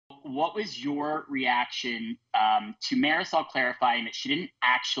what was your reaction to Marysol clarifying that she didn't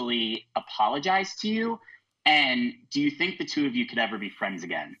actually apologize to you? And do you think the two of you could ever be friends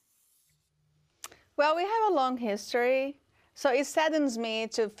again? Well, we have a long history, so it saddens me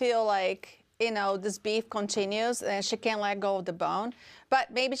to feel like, you know, this beef continues and she can't let go of the bone. But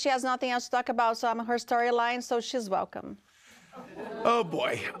maybe she has nothing else to talk about, so I'm her storyline, so she's welcome. Oh,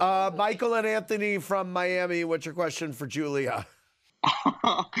 boy. Michael and Anthony from Miami, what's your question for Julia?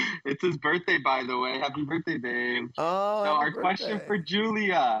 It's his birthday, by the way. Happy birthday, babe. Oh, so our birthday. question for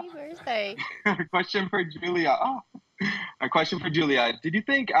Julia. Happy birthday. Our question for Julia. Our question for Julia. Did you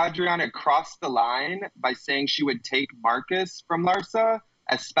think Adriana crossed the line by saying she would take Marcus from Larsa,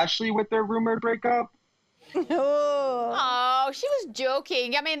 especially with their rumored breakup? Oh, she was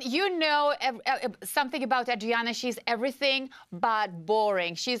joking. I mean, you know something about Adriana. She's everything but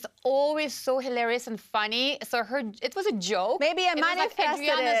boring. She's always so hilarious and funny. So it was a joke. Maybe I manifested like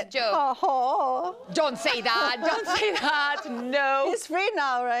Adriana's it. joke. Oh. Don't say that. Don't say that. No. He's free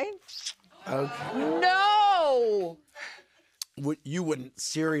now, right? Okay. No. You wouldn't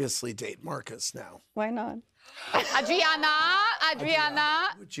seriously date Marcus now? Why not?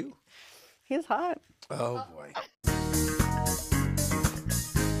 Adriana. Would you? He's hot. Oh, boy.